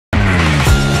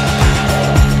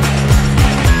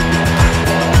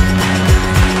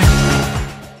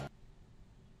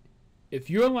If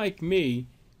you're like me,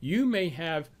 you may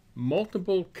have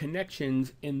multiple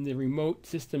connections in the remote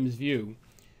systems view.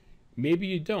 Maybe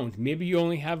you don't. Maybe you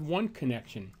only have one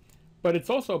connection. But it's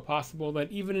also possible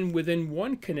that even within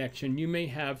one connection, you may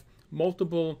have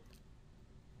multiple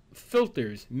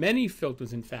filters, many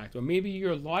filters in fact, or maybe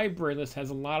your library list has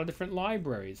a lot of different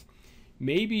libraries.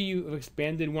 Maybe you have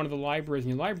expanded one of the libraries in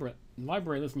your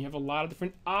library list and you have a lot of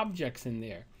different objects in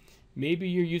there. Maybe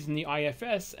you're using the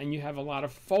IFS and you have a lot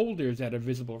of folders that are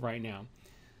visible right now.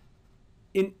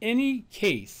 In any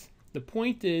case, the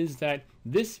point is that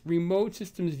this remote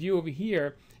systems view over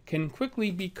here can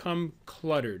quickly become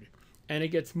cluttered, and it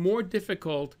gets more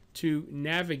difficult to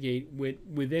navigate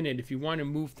within it if you want to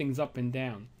move things up and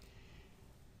down.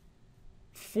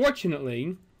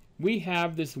 Fortunately, we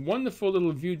have this wonderful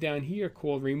little view down here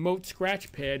called Remote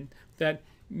Scratchpad that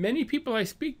many people I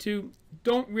speak to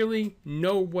don't really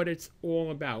know what it's all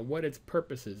about, what its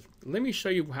purpose is. Let me show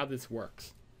you how this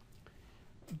works.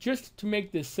 Just to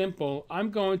make this simple, I'm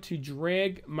going to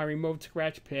drag my Remote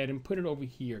Scratchpad and put it over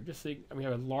here, just so we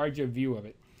have a larger view of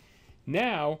it.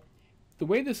 Now, the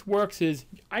way this works is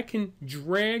I can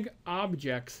drag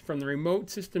objects from the remote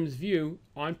systems view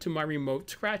onto my Remote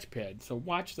Scratchpad. So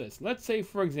watch this. Let's say,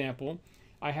 for example,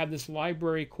 I have this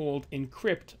library called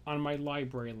Encrypt on my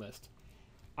library list.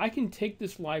 I can take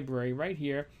this library right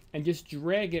here and just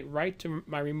drag it right to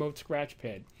my Remote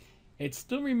Scratchpad. It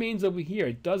still remains over here.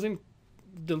 It doesn't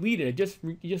delete it.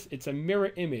 It's a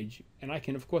mirror image, and I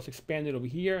can of course expand it over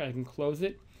here. I can close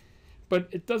it, but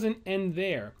it doesn't end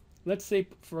there. Let's say,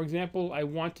 for example, I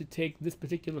want to take this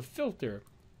particular filter.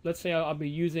 Let's say I'll be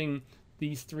using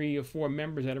these 3 or 4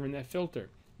 members that are in that filter.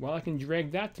 Well, I can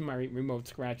drag that to my Remote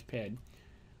Scratchpad.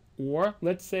 Or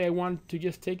let's say I want to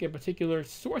just take a particular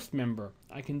source member.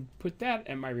 I can put that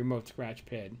at my Remote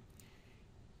Scratchpad.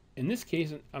 In this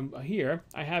case, here,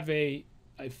 I have a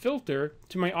filter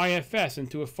to my IFS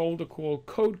into a folder called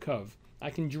CodeCov. I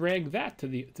can drag that to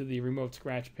the Remote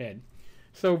Scratchpad.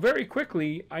 So very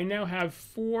quickly, I now have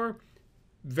 4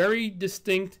 very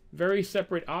distinct, very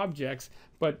separate objects.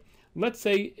 But let's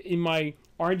say in my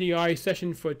RDI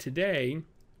session for today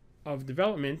of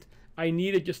development, I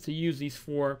needed just to use these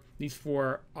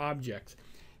four objects.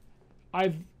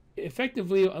 I've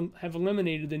effectively have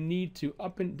eliminated the need to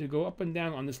go up and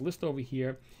down on this list over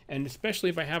here, and especially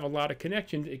if I have a lot of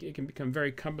connections, it can become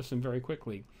very cumbersome very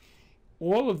quickly.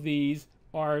 All of these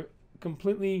are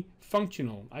completely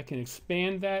functional. I can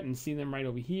expand that and see them right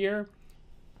over here.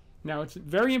 Now, it's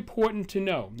very important to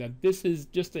know that this is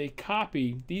just a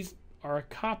copy. These are a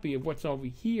copy of what's over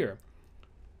here,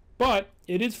 but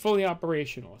it is fully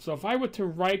operational. So if I were to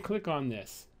right click on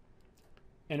this,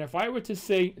 and if I were to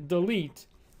say delete,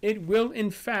 it will in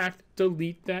fact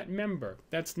delete that member.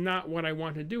 That's not what I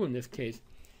want to do in this case.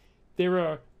 There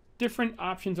are different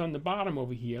options on the bottom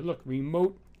over here. Look,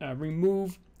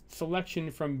 remove selection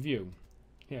from view.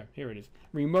 Here it is.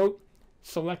 Remote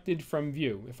selected from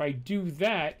view. If I do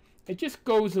that, it just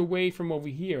goes away from over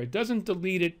here. It doesn't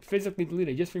delete it, physically delete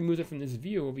it. It just removes it from this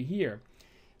view over here.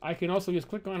 I can also just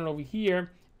click on it over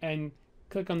here and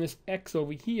click on this X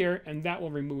over here, and that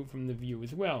will remove it from the view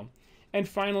as well. And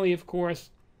finally, of course,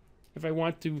 if I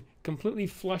want to completely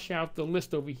flush out the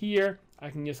list over here, I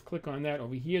can just click on that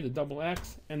over here, the double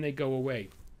X, and they go away.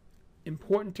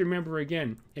 Important to remember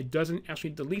again, it doesn't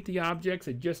actually delete the objects,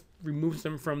 it just removes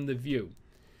them from the view.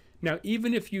 Now,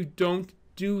 even if you don't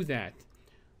do that,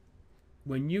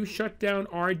 when you shut down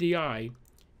RDI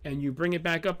and you bring it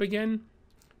back up again,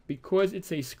 because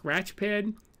it's a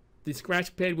Scratchpad, the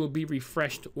Scratchpad will be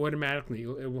refreshed automatically.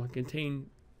 It will contain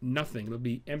nothing. It will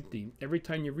be empty. Every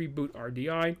time you reboot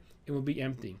RDI, it will be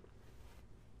empty.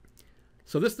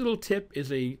 So this little tip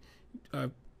is a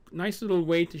nice little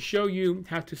way to show you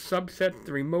how to subset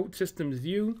the remote systems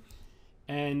view,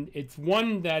 and it's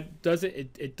one that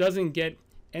doesn't get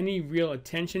any real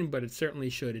attention, but it certainly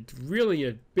should. It's really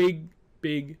a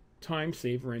big time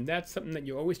saver, and that's something that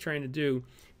you're always trying to do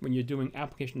when you're doing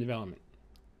application development.